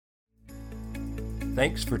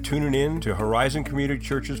Thanks for tuning in to Horizon Community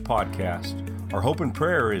Church's podcast. Our hope and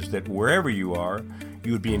prayer is that wherever you are,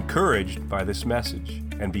 you would be encouraged by this message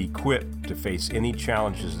and be equipped to face any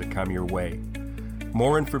challenges that come your way.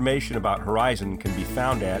 More information about Horizon can be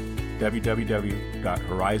found at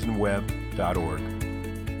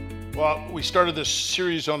www.horizonweb.org. Well, we started this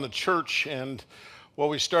series on the church, and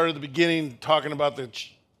we started at the beginning talking about the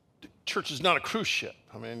church is not a cruise ship.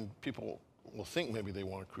 I mean, people will think maybe they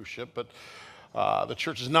want a cruise ship, but the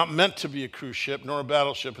church is not meant to be a cruise ship nor a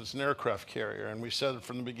battleship. It's an aircraft carrier. And we said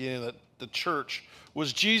from the beginning that the church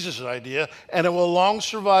was Jesus' idea, and it will long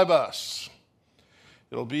survive us.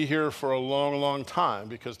 It'll be here for a long, long time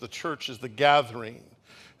because the church is the gathering.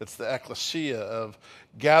 It's the ecclesia of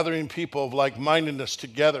gathering people of like-mindedness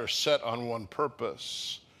together set on one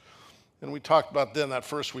purpose. And we talked about then that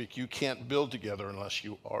first week, you can't build together unless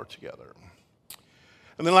you are together.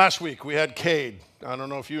 And then last week we had Cade. I don't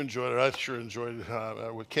know if you enjoyed it. I sure enjoyed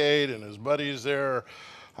it with Cade and his buddies there,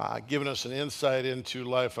 giving us an insight into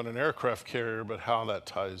life on an aircraft carrier, but how that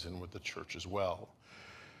ties in with the church as well.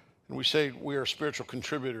 And we say we are spiritual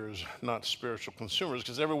contributors, not spiritual consumers,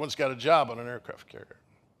 because everyone's got a job on an aircraft carrier.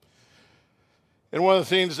 And one of the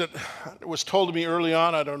things that was told to me early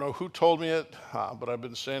on, I don't know who told me it, but I've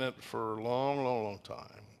been saying it for a long, long, long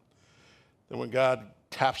time, that when God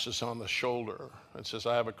taps us on the shoulder and says,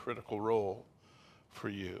 I have a critical role for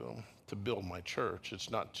you to build my church.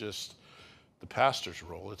 It's not just the pastor's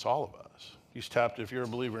role, it's all of us. He's tapped, if you're a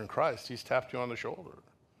believer in Christ, he's tapped you on the shoulder.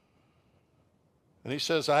 And he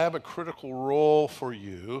says, I have a critical role for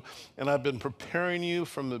you, and I've been preparing you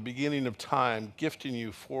from the beginning of time, gifting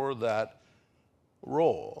you for that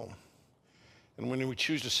role. And when we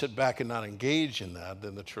choose to sit back and not engage in that,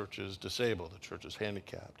 then the church is disabled, the church is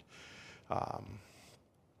handicapped.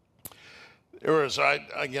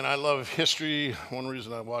 I love history. One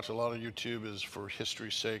reason I watch a lot of YouTube is for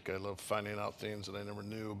history's sake. I love finding out things that I never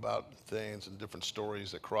knew about things and different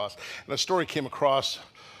stories that cross. And a story came across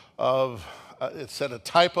of, it said a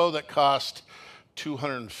typo that cost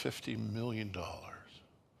 $250 million.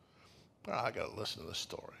 I got to listen to this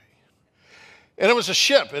story. And it was a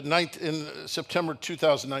ship in September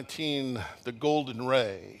 2019, the Golden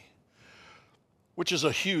Ray, which is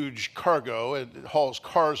a huge cargo. It hauls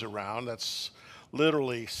cars around. That's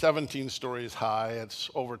literally 17 stories high. It's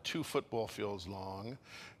over 2 football fields long. It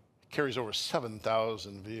carries over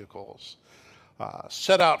 7,000 vehicles.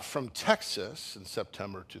 Set out from Texas in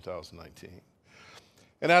September 2019.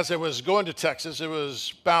 And as it was going to Texas, it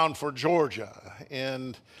was bound for Georgia.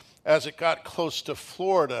 And as it got close to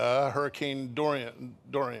Florida, Hurricane Dorian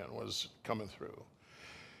was coming through.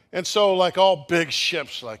 And so, like all big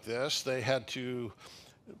ships like this, they had to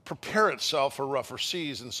prepare itself for rougher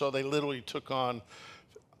seas. And so they literally took on,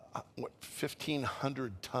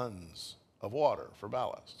 1,500 tons of water for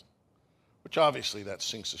ballast, which obviously that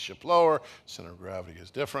sinks the ship lower. Center of gravity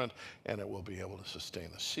is different, and it will be able to sustain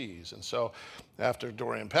the seas. And so after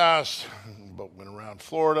Dorian passed, the boat went around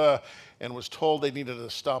Florida and was told they needed to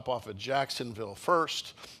stop off at Jacksonville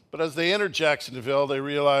first. But as they entered Jacksonville, they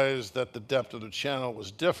realized that the depth of the channel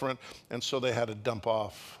was different, and so they had to dump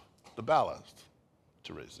off the ballast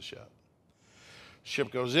to raise the ship.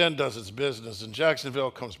 Ship goes in, does its business in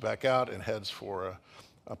Jacksonville, comes back out, and heads for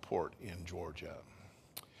a port in Georgia.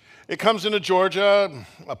 It comes into Georgia,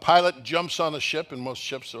 a pilot jumps on the ship, and most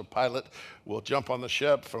ships, a pilot will jump on the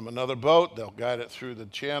ship from another boat, they'll guide it through the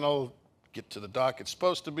channel, get to the dock it's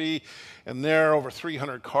supposed to be, and there over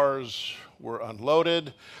 300 cars were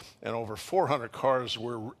unloaded, and over 400 cars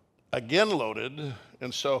were again loaded,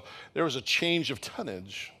 and so there was a change of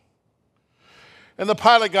tonnage. And the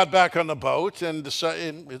pilot got back on the boat and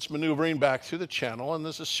decided it's maneuvering back through the channel, and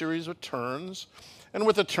there's a series of turns. And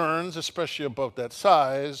with the turns, especially a boat that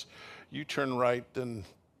size, you turn right, then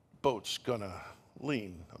boat's gonna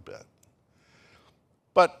lean a bit.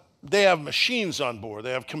 But they have machines on board.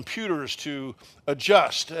 They have computers to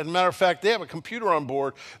adjust. As a matter of fact, they have a computer on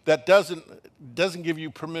board that doesn't give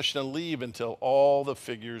you permission to leave until all the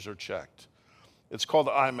figures are checked. It's called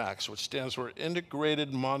the IMAX, which stands for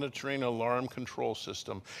Integrated Monitoring Alarm Control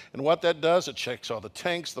System. And what that does, it checks all the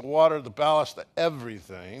tanks, the water, the ballast,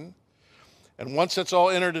 everything. And once it's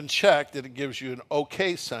all entered and checked, it gives you an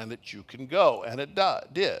okay sign that you can go. And it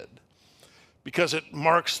did. Because it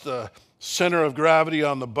marks the center of gravity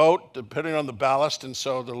on the boat, depending on the ballast. And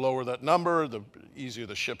so the lower that number, the easier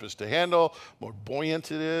the ship is to handle, more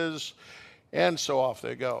buoyant it is. And so off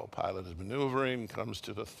they go. Pilot is maneuvering, comes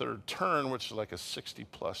to the third turn, which is like a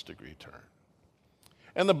 60-plus degree turn.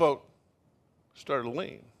 And the boat started to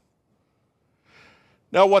lean.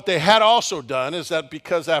 Now, what they had also done is that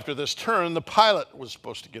because after this turn, the pilot was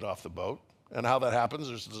supposed to get off the boat, And how that happens,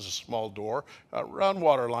 there's a small door around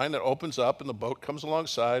waterline that opens up, and the boat comes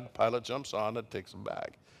alongside, the pilot jumps on and takes them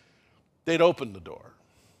back. They'd opened the door.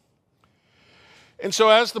 And so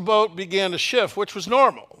as the boat began to shift, which was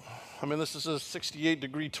normal, I mean, this is a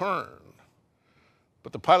 68-degree turn,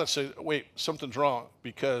 but the pilot said, wait, something's wrong,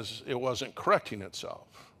 because it wasn't correcting itself.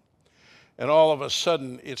 And all of a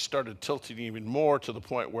sudden, it started tilting even more to the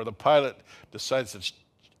point where the pilot decides to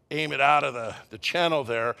aim it out of the channel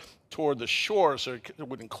there toward the shore so it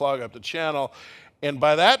wouldn't clog up the channel. And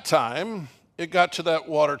by that time, it got to that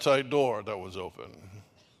watertight door that was open.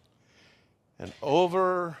 And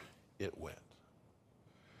over it went.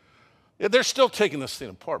 They're still taking this thing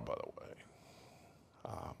apart, by the way.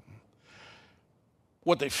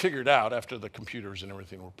 What they figured out after the computers and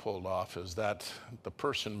everything were pulled off is that the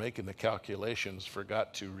person making the calculations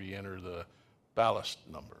forgot to re-enter the ballast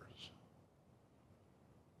numbers.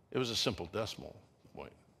 It was a simple decimal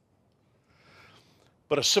point.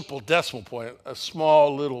 But a simple decimal point, a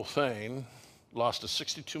small little thing, lost a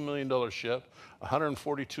 $62 million ship,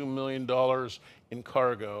 $142 million in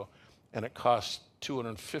cargo, and it cost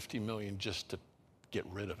 $250 million just to get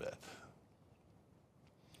rid of it.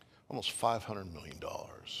 Almost $500 million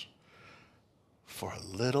for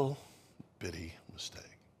a little bitty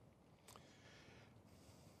mistake.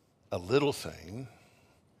 A little thing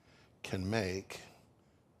can make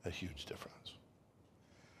a huge difference.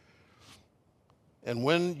 And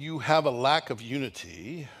when you have a lack of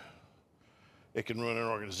unity, it can ruin an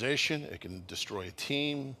organization, it can destroy a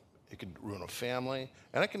team, it can ruin a family,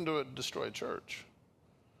 and it can destroy a church.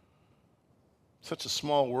 Such a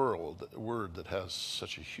small word that has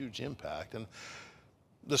such a huge impact. And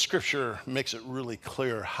the scripture makes it really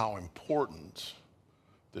clear how important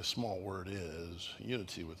this small word is,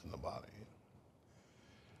 unity within the body.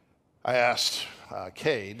 I asked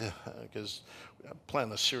Cade, because I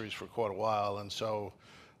planned this series for quite a while, and so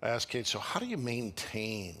I asked Cade, so how do you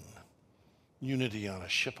maintain unity on a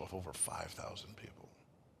ship of over 5,000 people?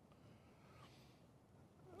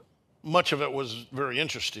 Much of it was very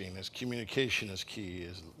interesting, as communication is key,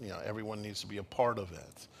 everyone needs to be a part of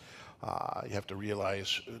it. You have to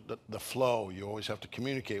realize the flow, you always have to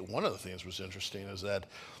communicate. One of the things that was interesting is that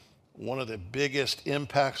one of the biggest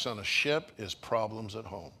impacts on a ship is problems at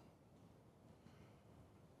home.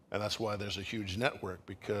 And that's why there's a huge network,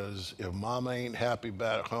 because if mama ain't happy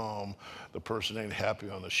back home, the person ain't happy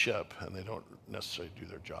on the ship, and they don't necessarily do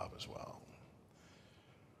their job as well.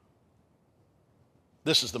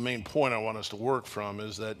 This is the main point I want us to work from,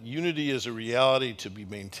 is that unity is a reality to be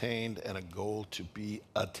maintained and a goal to be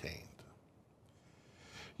attained.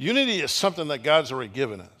 Unity is something that God's already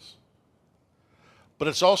given us, but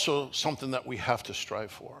it's also something that we have to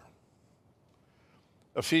strive for.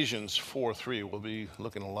 Ephesians 4:3, we'll be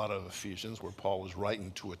looking at a lot of Ephesians where Paul is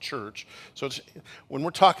writing to a church. So when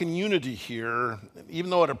we're talking unity here, even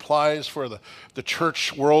though it applies for the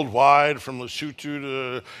church worldwide, from Lesotho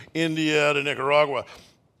to India to Nicaragua,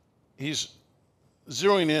 he's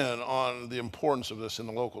zeroing in on the importance of this in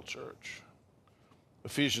the local church.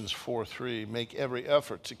 Ephesians 4:3, make every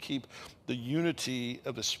effort to keep the unity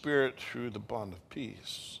of the Spirit through the bond of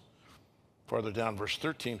peace. Farther down, verse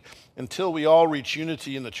 13, until we all reach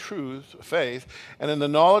unity in the truth, faith, and in the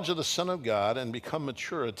knowledge of the Son of God, and become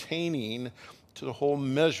mature, attaining to the whole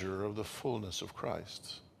measure of the fullness of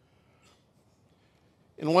Christ.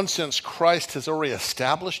 In one sense, Christ has already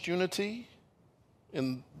established unity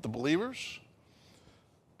in the believers,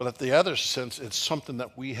 but at the other sense, it's something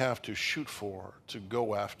that we have to shoot for, to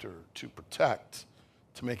go after, to protect,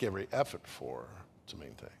 to make every effort for, to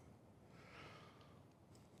maintain.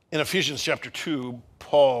 In Ephesians chapter 2,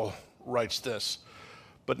 Paul writes this,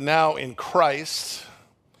 but now in Christ,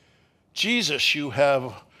 Jesus,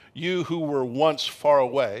 you who were once far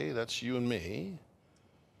away, that's you and me,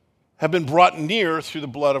 have been brought near through the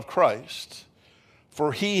blood of Christ.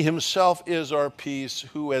 For he himself is our peace,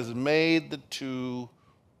 who has made the two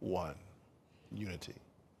one, unity.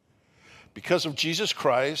 Because of Jesus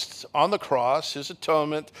Christ on the cross, his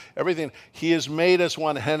atonement, everything, he has made us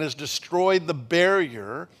one and has destroyed the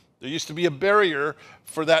barrier. There used to be a barrier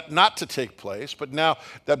for that not to take place, but now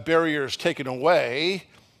that barrier is taken away,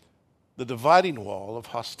 the dividing wall of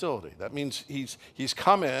hostility. That means he's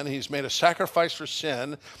come in, he's made a sacrifice for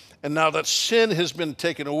sin, and now that sin has been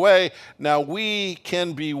taken away, now we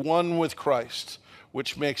can be one with Christ,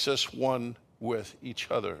 which makes us one with each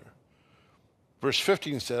other. Verse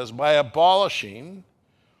 15 says, by abolishing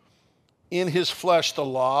in his flesh the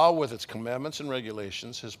law with its commandments and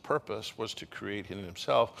regulations, his purpose was to create in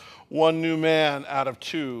himself one new man out of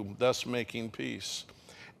two, thus making peace.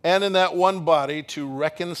 And in that one body to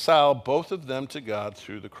reconcile both of them to God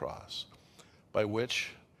through the cross, by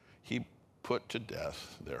which he put to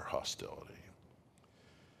death their hostility.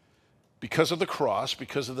 Because of the cross,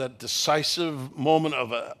 because of that decisive moment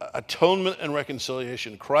of atonement and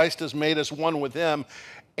reconciliation, Christ has made us one with him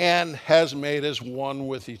and has made us one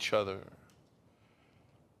with each other.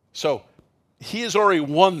 So he has already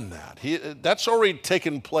won that. That's already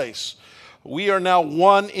taken place. We are now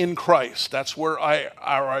one in Christ. That's where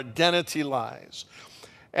our identity lies.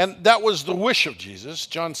 And that was the wish of Jesus.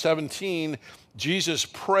 John 17, Jesus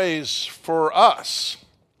prays for us.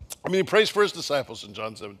 I mean, he prays for his disciples in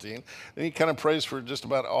John 17, and he kind of prays for just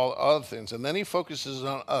about all other things. And then he focuses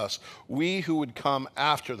on us, we who would come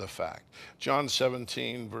after the fact. John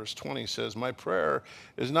 17, verse 20 says, my prayer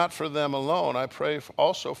is not for them alone. I pray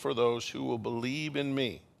also for those who will believe in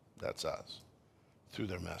me, that's us, through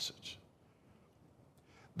their message,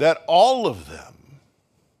 that all of them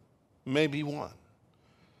may be one.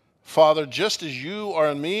 Father, just as you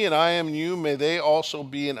are in me and I am in you, may they also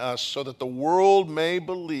be in us, so that the world may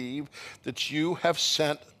believe that you have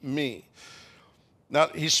sent me. Now,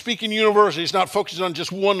 he's speaking universally. He's not focusing on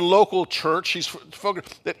just one local church. He's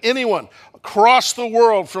focused that anyone across the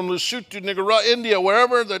world, from Lesotho, Nicaragua, India,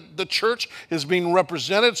 wherever the church is being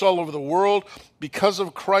represented, it's all over the world, because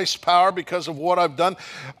of Christ's power, because of what I've done.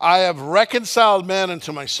 I have reconciled man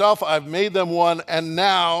unto myself. I've made them one, and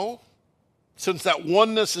now, since that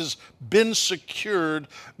oneness has been secured,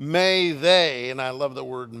 may they, and I love the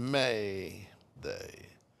word may they.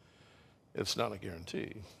 It's not a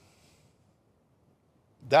guarantee.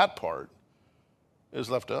 That part is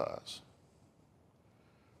left to us.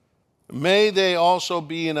 May they also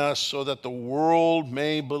be in us, so that the world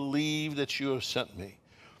may believe that you have sent me.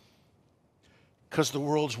 Because the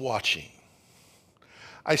world's watching.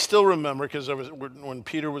 I still remember, because when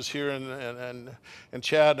Peter was here and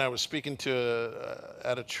Chad and I was speaking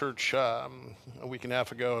at a church a week and a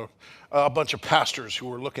half ago, a bunch of pastors who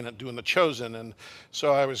were looking at doing The Chosen, and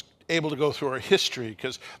so I was able to go through our history,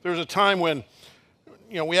 because there was a time when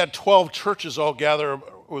we had 12 churches all gather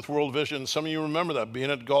with World Vision. Some of you remember that,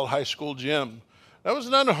 being at Galt High School gym. That was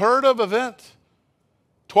an unheard of event.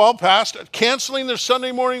 12 pastors canceling their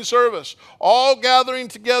Sunday morning service, all gathering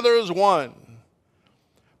together as one.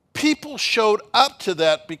 People showed up to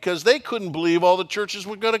that because they couldn't believe all the churches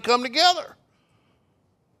were going to come together.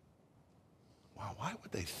 Wow, why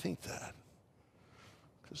would they think that?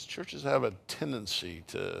 Because churches have a tendency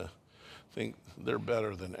to think they're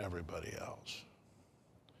better than everybody else.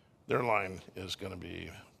 Their line is going to be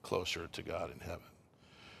closer to God in heaven.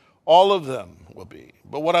 All of them will be.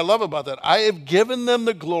 But what I love about that, I have given them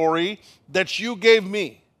the glory that you gave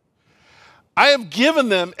me. I have given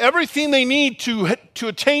them everything they need to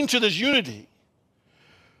attain to this unity.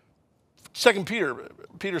 2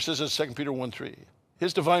 Peter says in 2 Peter 1:3,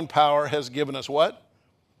 his divine power has given us what?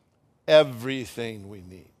 Everything we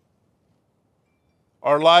need.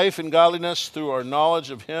 Our life and godliness through our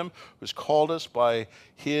knowledge of him who has called us by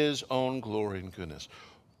his own glory and goodness.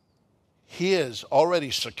 He has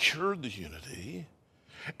already secured the unity,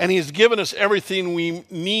 and he has given us everything we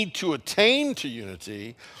need to attain to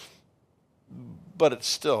unity. But it's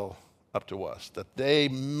still up to us, that they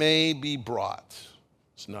may be brought.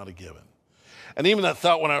 It's not a given. And even that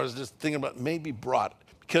thought when I was just thinking about may be brought,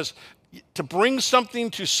 because to bring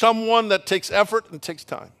something to someone, that takes effort and takes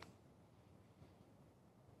time.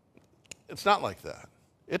 It's not like that.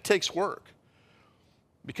 It takes work.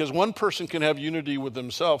 Because one person can have unity with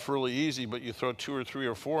themselves really easy, but you throw 2 or 3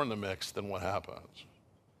 or 4 in the mix, then what happens?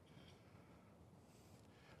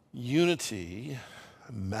 Unity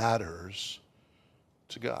matters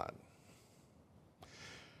to God.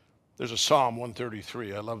 There's a Psalm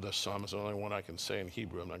 133. I love this psalm. It's the only one I can say in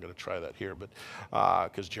Hebrew. I'm not going to try that here, but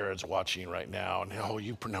because Jared's watching right now, and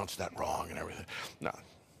you pronounced that wrong and everything. No.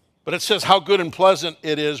 But it says how good and pleasant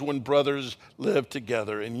it is when brothers live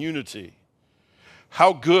together in unity.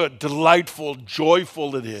 How good, delightful,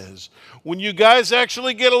 joyful it is when you guys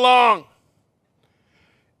actually get along.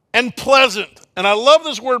 And pleasant. And I love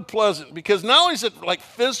this word pleasant, because not only is it like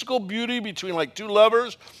physical beauty between like two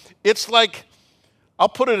lovers, it's like, I'll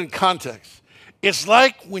put it in context. It's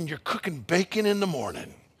like when you're cooking bacon in the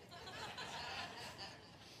morning.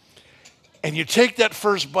 And you take that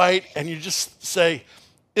first bite and you just say,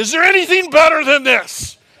 is there anything better than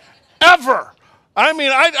this? Ever. I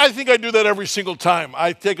mean, I think I do that every single time.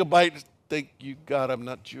 I take a bite and think, you God, I'm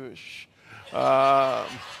not Jewish.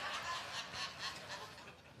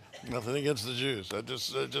 Nothing against the Jews.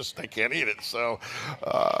 I can't eat it. So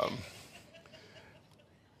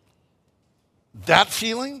that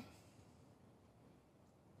feeling,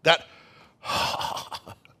 that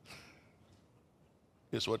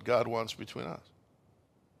is what God wants between us.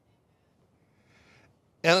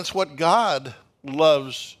 And it's what God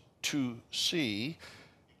loves to see,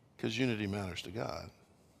 because unity matters to God.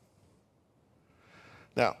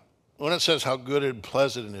 Now, when it says how good and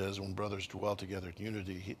pleasant it is when brothers dwell together in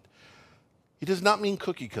unity, he does not mean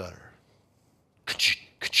cookie cutter,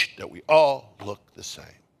 that we all look the same.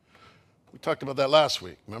 We talked about that last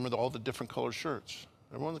week. Remember all the different colored shirts?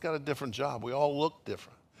 Everyone's got a different job. We all look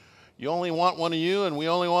different. You only want one of you, and we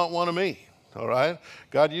only want one of me. All right?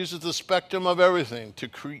 God uses the spectrum of everything to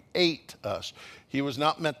create us. He was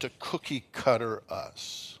not meant to cookie cutter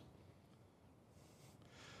us.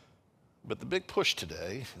 But the big push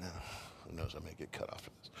today, who knows, I may get cut off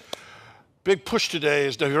of this. Big push today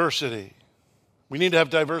is diversity. We need to have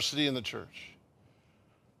diversity in the church.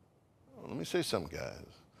 Well, let me say something,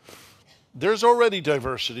 guys. There's already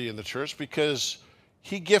diversity in the church because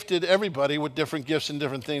he gifted everybody with different gifts and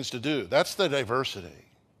different things to do. That's the diversity.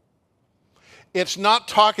 It's not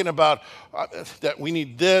talking about that we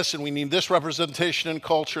need this and we need this representation in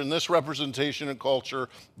culture and this representation in culture.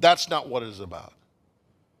 That's not what it is about.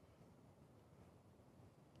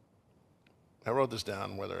 I wrote this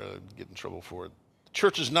down, whether I get in trouble for it. The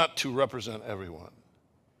church is not to represent everyone.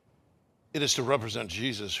 It is to represent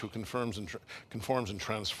Jesus, who conforms and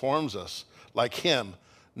transforms us like him,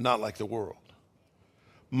 not like the world.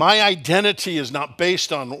 My identity is not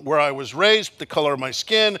based on where I was raised, the color of my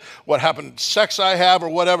skin, what happened, sex I have, or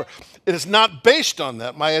whatever. It is not based on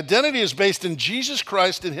that. My identity is based in Jesus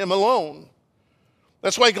Christ and him alone.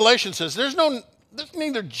 That's why Galatians says, there's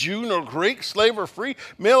neither Jew nor Greek, slave or free,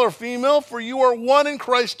 male or female, for you are one in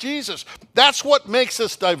Christ Jesus. That's what makes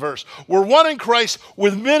us diverse. We're one in Christ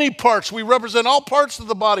with many parts. We represent all parts of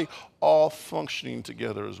the body, all functioning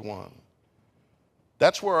together as one.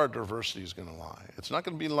 That's where our diversity is going to lie. It's not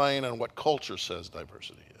going to be lying on what culture says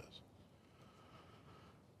diversity is.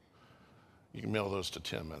 You can mail those to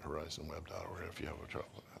Tim at horizonweb.org if you have a trouble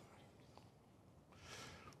with that.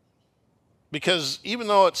 Because even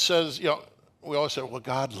though it says, we always say, well,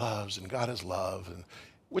 God loves and God is love, and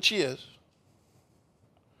which he is.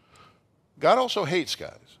 God also hates,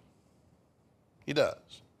 guys. He does.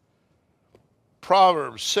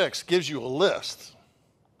 Proverbs 6 gives you a list.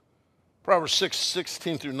 Proverbs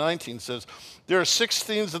 6:16 through 19 says, there are 6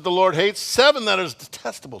 things that the Lord hates, 7 that is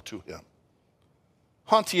detestable to him.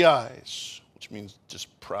 Haughty eyes, which means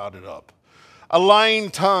just prouded up. A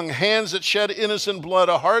lying tongue, hands that shed innocent blood,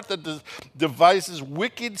 a heart that devises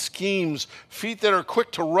wicked schemes, feet that are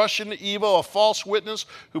quick to rush into evil, a false witness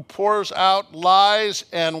who pours out lies,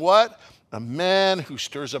 and what? A man who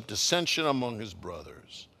stirs up dissension among his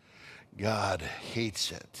brothers. God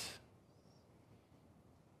hates it.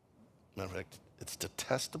 Matter of fact, it's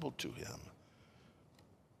detestable to him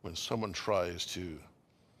when someone tries to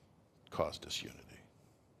cause disunity.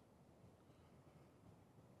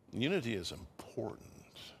 Unity is important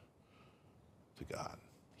to God.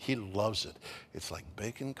 He loves it. It's like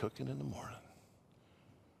bacon cooking in the morning.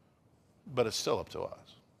 But it's still up to us.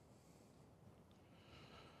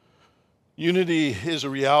 Unity is a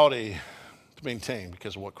reality to maintain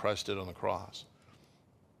because of what Christ did on the cross.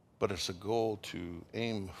 But it's a goal to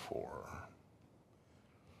aim for.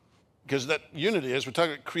 Because that unity, as we're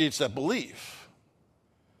talking, creates that belief.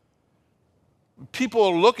 People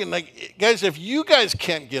are looking like, guys, if you guys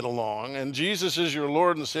can't get along and Jesus is your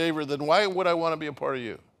Lord and Savior, then why would I want to be a part of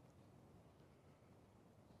you?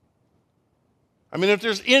 I mean, if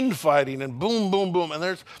there's infighting and boom, boom, boom, and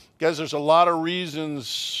there's a lot of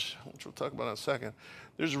reasons, which we'll talk about in a second.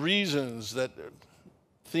 There's reasons that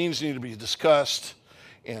things need to be discussed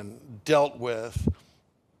and dealt with.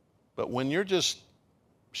 But when you're just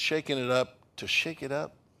shaking it up to shake it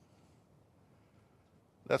up,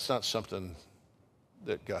 that's not something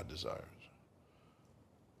that God desires.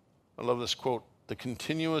 I love this quote. The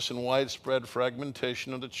continuous and widespread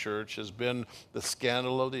fragmentation of the church has been the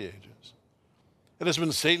scandal of the ages. It has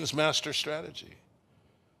been Satan's master strategy.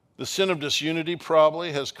 The sin of disunity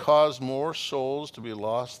probably has caused more souls to be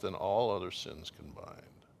lost than all other sins combined.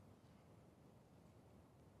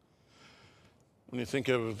 When you think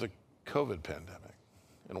of the COVID pandemic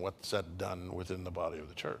and what's that done within the body of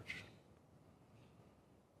the church.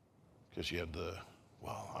 Because you had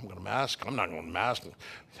I'm going to mask, I'm not going to mask.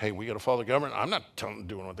 Hey, we got to follow the government. I'm not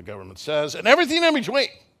doing what the government says. And everything in between.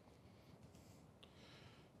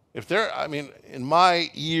 In my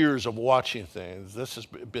years of watching things, this has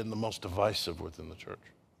been the most divisive within the church.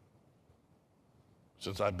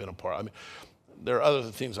 Since I've been a part. There are other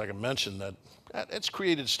things I can mention that it's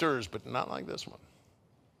created stirs, but not like this one.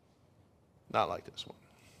 Not like this one.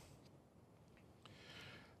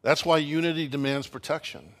 That's why unity demands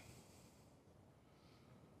protection.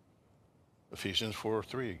 Ephesians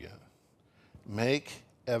 4:3 again. Make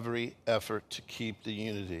every effort to keep the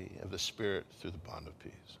unity of the Spirit through the bond of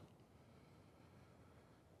peace.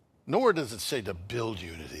 Nowhere does it say to build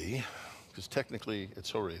unity, because technically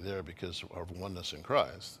it's already there because of our oneness in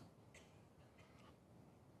Christ.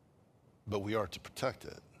 But we are to protect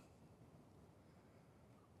it.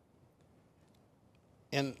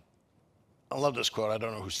 And I love this quote. I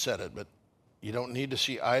don't know who said it, but you don't need to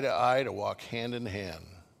see eye to eye to walk hand in hand.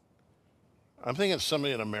 I'm thinking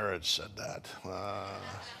somebody in a marriage said that.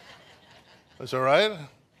 Is that right?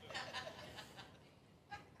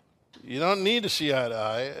 You don't need to see eye to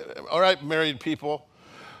eye. All right, married people.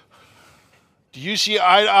 Do you see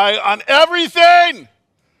eye to eye on everything?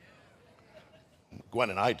 Gwen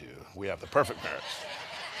and I do. We have the perfect marriage.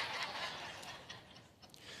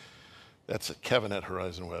 That's a Kevin at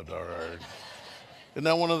HorizonWeb.org. Isn't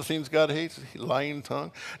that one of the things God hates? Lying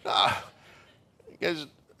tongue? Nah, guys,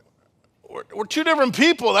 we're two different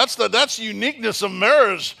people. That's the uniqueness of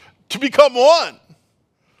marriage, to become one.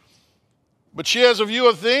 But she has a view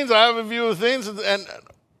of things, I have a view of things, and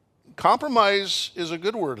compromise is a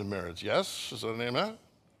good word in marriage, yes? Is that an amen?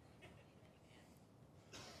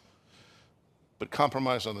 But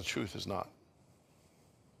compromise on the truth is not.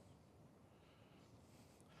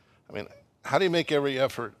 I mean, how do you make every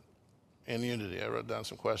effort in unity? I wrote down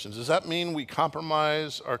some questions. Does that mean we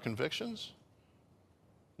compromise our convictions?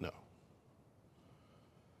 No.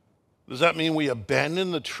 Does that mean we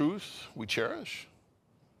abandon the truth we cherish?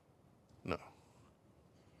 No.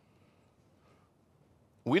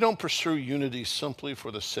 We don't pursue unity simply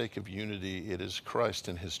for the sake of unity. It is Christ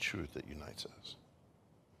and his truth that unites us.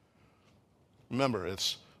 Remember,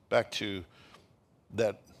 it's back to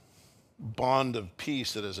that bond of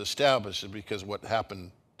peace that is established because what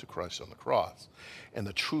happened to Christ on the cross and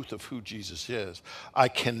the truth of who Jesus is. I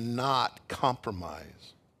cannot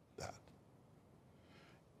compromise that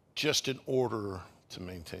just in order to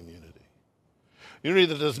maintain unity. Unity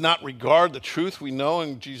that does not regard the truth we know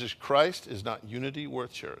in Jesus Christ is not unity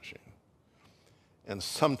worth cherishing. And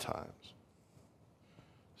sometimes,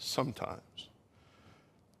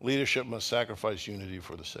 leadership must sacrifice unity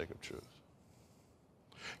for the sake of truth.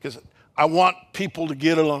 Because I want people to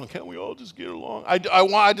get along. Can't we all just get along?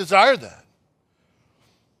 I desire that.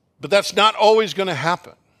 But that's not always going to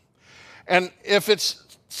happen. And if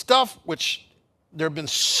it's stuff which there have been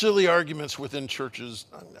silly arguments within churches,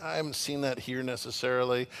 I haven't seen that here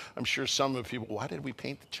necessarily. I'm sure some of the people, why did we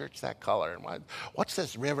paint the church that color? And what's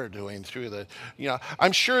this river doing through the,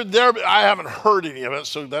 I'm sure I haven't heard any of it,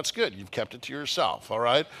 so that's good. You've kept it to yourself, all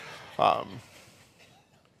right? But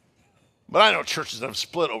I know churches that have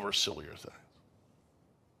split over sillier things.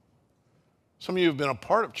 Some of you have been a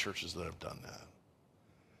part of churches that have done that.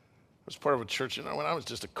 I was part of a church, when I was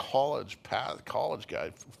just a college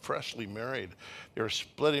guy, freshly married. They were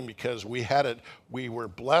splitting because we were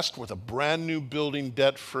blessed with a brand new building,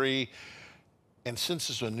 debt-free. And since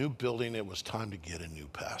it's a new building, it was time to get a new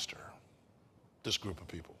pastor. This group of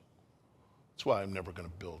people. That's why I'm never going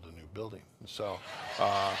to build a new building. So,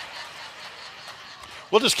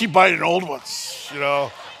 we'll just keep buying old ones,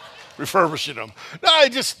 refurbishing them.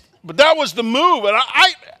 But that was the move. And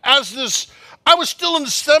I was still in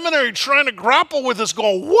the seminary trying to grapple with this,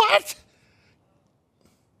 going, what?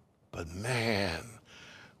 But man,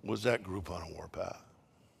 was that group on a warpath.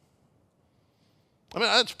 I mean,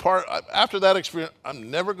 after that experience,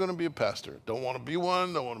 I'm never going to be a pastor. Don't want to be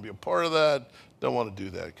one, don't want to be a part of that, don't want to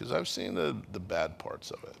do that, because I've seen the bad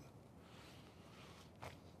parts of it.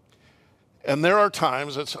 And there are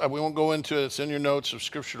times, we won't go into it, it's in your notes of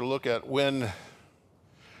Scripture to look at, when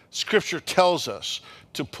Scripture tells us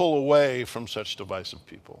to pull away from such divisive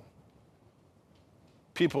people.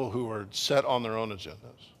 People who are set on their own agendas.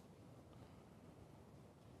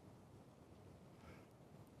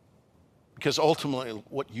 Because ultimately,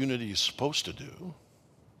 what unity is supposed to do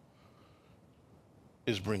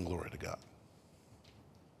is bring glory to God.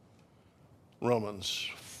 Romans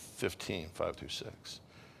 15, 5-6.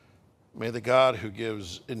 May the God who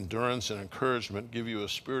gives endurance and encouragement give you a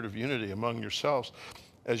spirit of unity among yourselves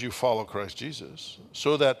as you follow Christ Jesus,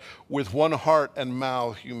 so that with one heart and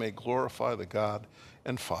mouth you may glorify the God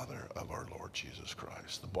and Father of our Lord Jesus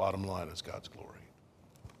Christ. The bottom line is God's glory.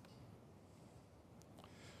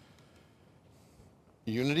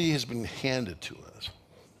 Unity has been handed to us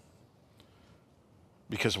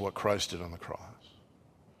because of what Christ did on the cross.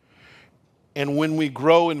 And when we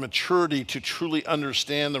grow in maturity to truly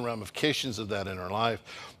understand the ramifications of that in our life,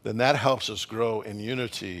 then that helps us grow in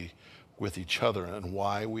unity with each other and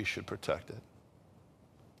why we should protect it.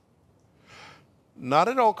 Not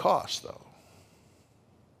at all costs, though.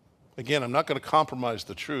 Again, I'm not going to compromise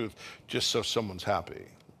the truth just so someone's happy.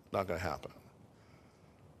 Not going to happen.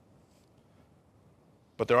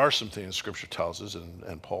 But there are some things Scripture tells us,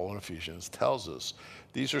 and Paul in Ephesians tells us,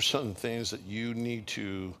 these are some things that you need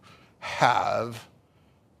to have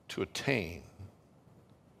to attain.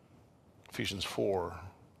 Ephesians 4,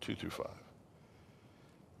 2 through 5.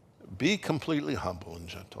 Be completely humble and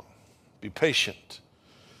gentle. Be patient,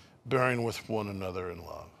 bearing with one another in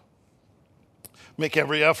love. Make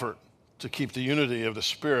every effort to keep the unity of the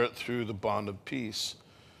Spirit through the bond of peace.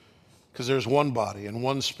 Because there's one body and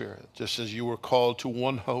one Spirit, just as you were called to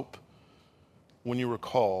one hope when you were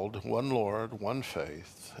called, one Lord, one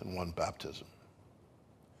faith, and one baptism.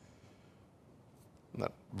 In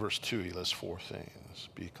that verse 2, he lists 4 things.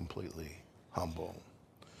 Be completely humble.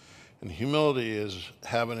 And humility is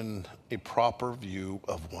having a proper view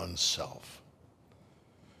of oneself.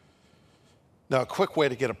 Now, a quick way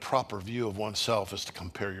to get a proper view of oneself is to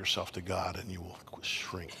compare yourself to God, and you will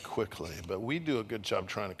shrink quickly. But we do a good job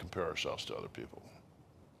trying to compare ourselves to other people.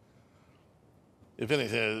 If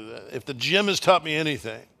anything, if the gym has taught me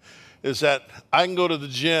anything, is that I can go to the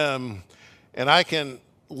gym and I can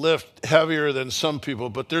lift heavier than some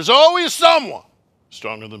people, but there's always someone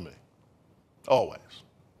stronger than me. Always.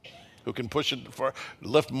 Who can push it far,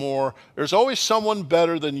 lift more. There's always someone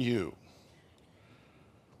better than you.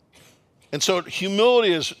 And so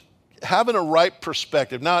humility is having a right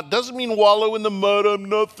perspective. Now, it doesn't mean wallow in the mud. I'm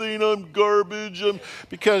nothing. I'm garbage.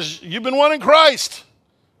 Because you've been one in Christ.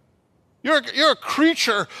 You're a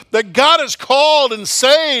creature that God has called and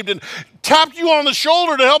saved and tapped you on the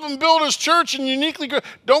shoulder to help him build his church and uniquely.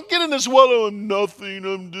 Don't get in this wallow. I'm nothing.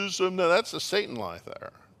 I'm this. I'm that. That's the Satan lie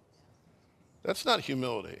there. That's not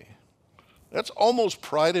humility. That's almost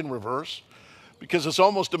pride in reverse. Because it's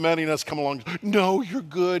almost demanding us come along. No, you're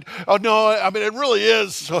good. Oh, no, I mean, it really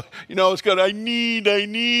is. So, it's good. I need,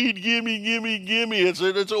 gimme.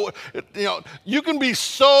 You can be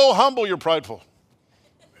so humble, you're prideful.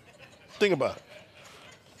 Think about it.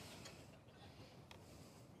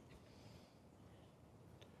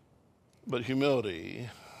 But humility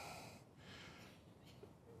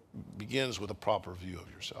begins with a proper view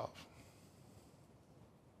of yourself.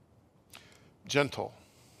 Gentle.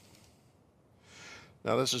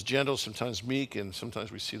 Now, this is gentle, sometimes meek, and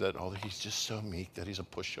sometimes we see that, he's just so meek that he's a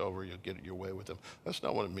pushover, you'll get your way with him. That's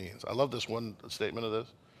not what it means. I love this one statement of this.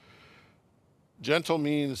 Gentle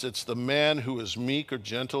means it's the man who is meek or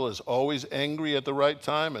gentle is always angry at the right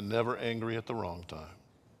time and never angry at the wrong time.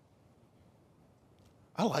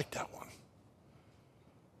 I like that one.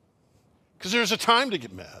 Because there's a time to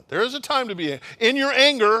get mad. There is a time to be angry. In your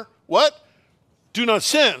anger, what? Do not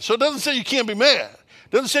sin. So it doesn't say you can't be mad. It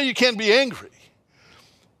doesn't say you can't be angry.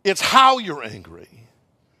 It's how you're angry.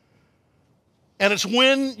 And it's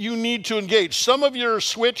when you need to engage. Some of your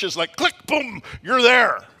switch is like click, boom, you're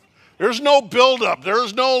there. There's no buildup.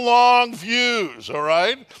 There's no long fuse, all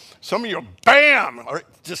right? Some of you, bam, all right,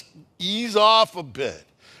 just ease off a bit.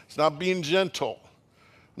 It's not being gentle.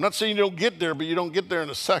 I'm not saying you don't get there, but you don't get there in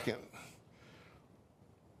a second.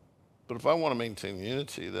 But if I want to maintain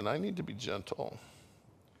unity, then I need to be gentle.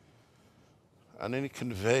 I need to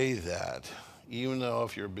convey that. Even though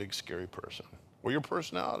if you're a big, scary person, or your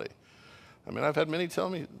personality. I mean, I've had many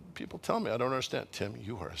people tell me, I don't understand. Tim,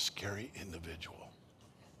 you are a scary individual.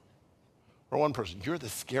 Or one person, you're the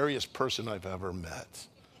scariest person I've ever met.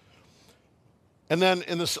 And then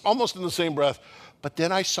almost in the same breath, but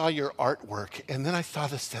then I saw your artwork, and then I saw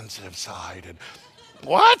the sensitive side. And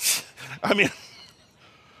what? I mean,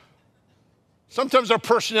 sometimes our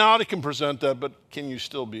personality can present that, but can you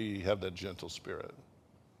still have that gentle spirit?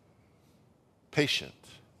 Patient.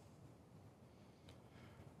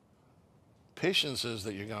 Patience is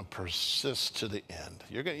that you're going to persist to the end.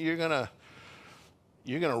 You're going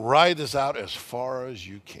to ride this out as far as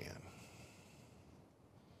you can.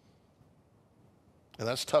 And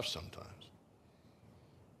that's tough sometimes.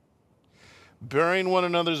 Bearing one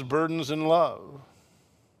another's burdens in love.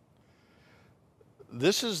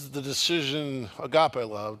 This is the decision, agape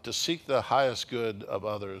love, to seek the highest good of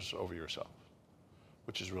others over yourself,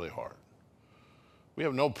 which is really hard. We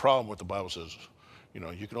have no problem with the Bible says,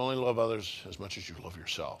 you can only love others as much as you love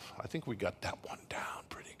yourself. I think we got that one down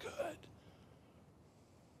pretty good.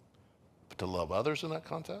 But to love others in that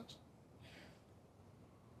context?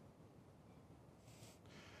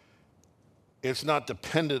 It's not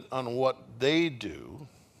dependent on what they do.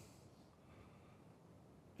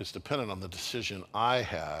 It's dependent on the decision I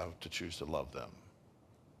have to choose to love them.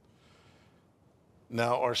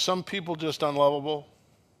 Now, are some people just unlovable?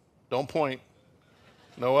 Don't point.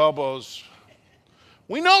 No elbows.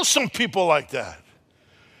 We know some people like that.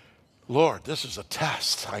 Lord, this is a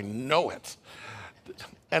test. I know it.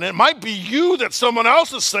 And it might be you that someone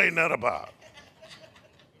else is saying that about.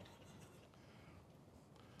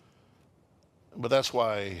 But that's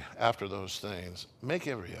why after those things, make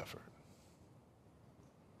every effort.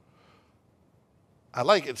 I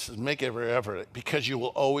like it says make every effort because you will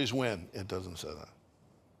always win. It doesn't say that.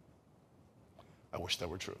 I wish that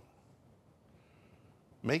were true.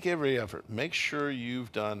 Make every effort. Make sure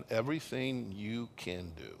you've done everything you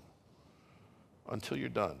can do until you're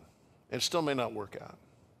done. It still may not work out.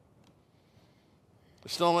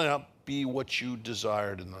 It still may not be what you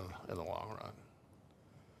desired in the long run.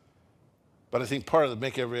 But I think part of the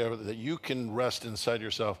make every effort that you can rest inside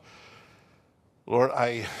yourself, Lord,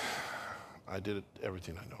 I did it,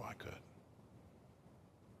 everything I know I could.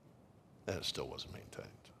 And it still wasn't maintained.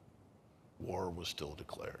 War was still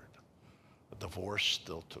declared. A divorce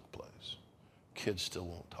still took place. Kids still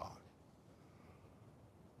won't talk.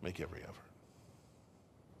 Make every effort.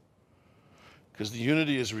 Because the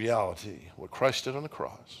unity is reality. What Christ did on the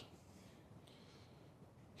cross.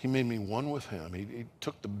 He made me one with him. He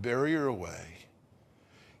took the barrier away.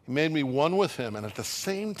 He made me one with him. And at the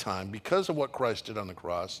same time, because of what Christ did on the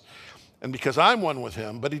cross, and because I'm one with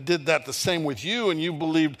him, but he did that the same with you, and you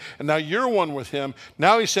believed, and now you're one with him.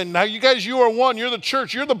 Now he's saying, now you guys, you are one. You're the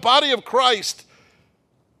church. You're the body of Christ.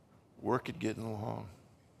 Work at getting along.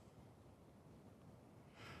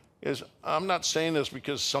 I'm not saying this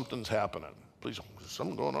because something's happening. Please, there's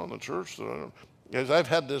something going on in the church that I don't. Guys, I've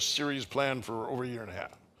had this series planned for over a year and a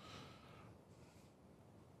half.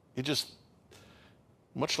 It just,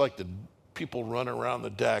 much like the people run around the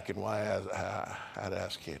deck, and why I had to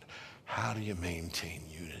ask Kate, how do you maintain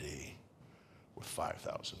unity with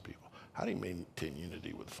 5,000 people? How do you maintain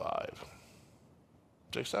unity with 5?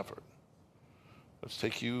 It takes effort. Let's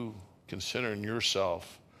take you considering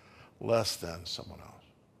yourself less than someone else.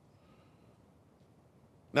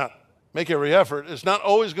 Now, make every effort. It's not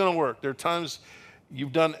always going to work. There are times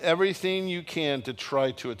you've done everything you can to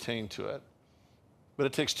try to attain to it, but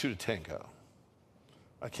it takes 2 to tango.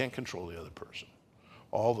 I can't control the other person,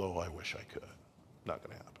 although I wish I could. Not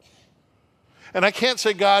going to happen. And I can't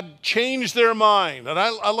say, God, change their mind. And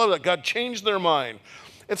I love that. God, change their mind.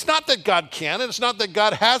 It's not that God can. It's not that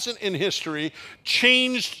God hasn't in history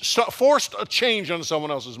forced a change on someone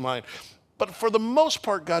else's mind. But for the most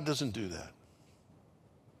part, God doesn't do that.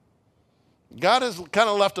 God has kind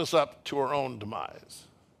of left us up to our own demise.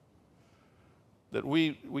 That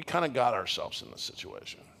we kind of got ourselves in this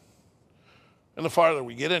situation. And the farther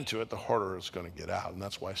we get into it, the harder it's going to get out. And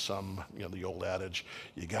that's why the old adage,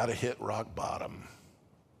 you got to hit rock bottom.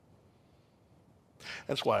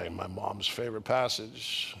 That's why my mom's favorite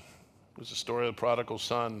passage was the story of the prodigal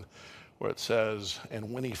son, where it says,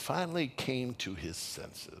 and when he finally came to his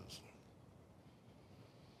senses.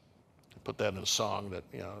 I put that in a song that,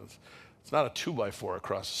 it's not a 2x4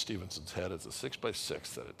 across Stevenson's head. It's a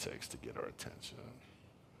 6x6 that it takes to get our attention.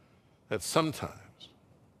 That sometimes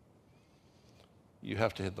you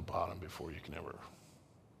have to hit the bottom before you can ever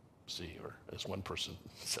see. Or as one person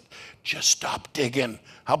said, just stop digging.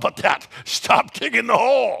 How about that? Stop digging the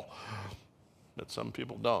hole. But some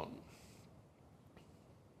people don't.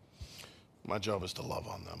 My job is to love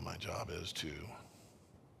on them. My job is to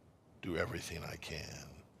do everything I can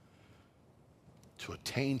to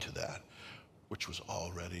attain to that which was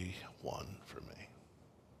already won for me.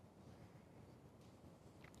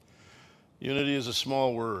 Unity is a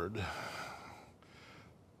small word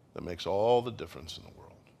that makes all the difference in the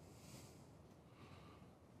world.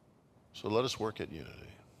 So let us work at unity.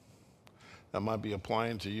 That might be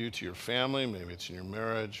applying to you, to your family, maybe it's in your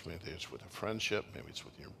marriage, maybe it's with a friendship, maybe it's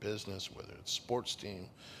with your business, whether it's a sports team.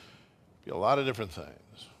 Be a lot of different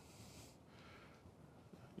things.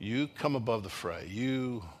 You come above the fray.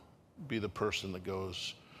 You be the person that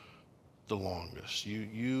goes the longest.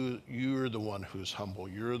 You're the one who's humble.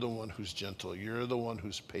 You're the one who's gentle. You're the one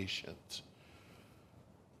who's patient.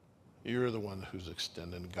 You're the one who's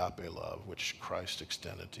extending agape love, which Christ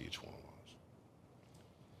extended to each one of us.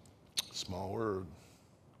 Small word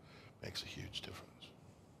makes a huge difference.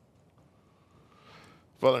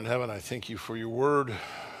 Father in heaven, I thank you for your word.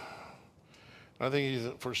 I thank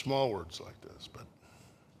you for small words like this, but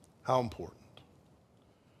how important.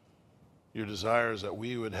 Your desire is that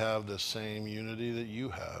we would have the same unity that you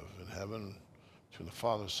have in heaven between the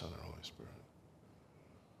Father, Son, and Holy Spirit.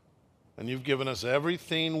 And you've given us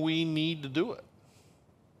everything we need to do it.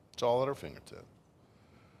 It's all at our fingertips.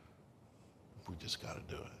 We just got to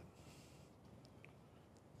do it.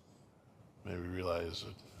 May we realize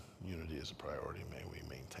that unity is a priority. May we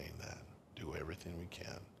maintain that. Do everything we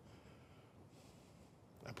can.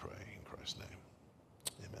 I pray in Christ's name.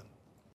 Amen.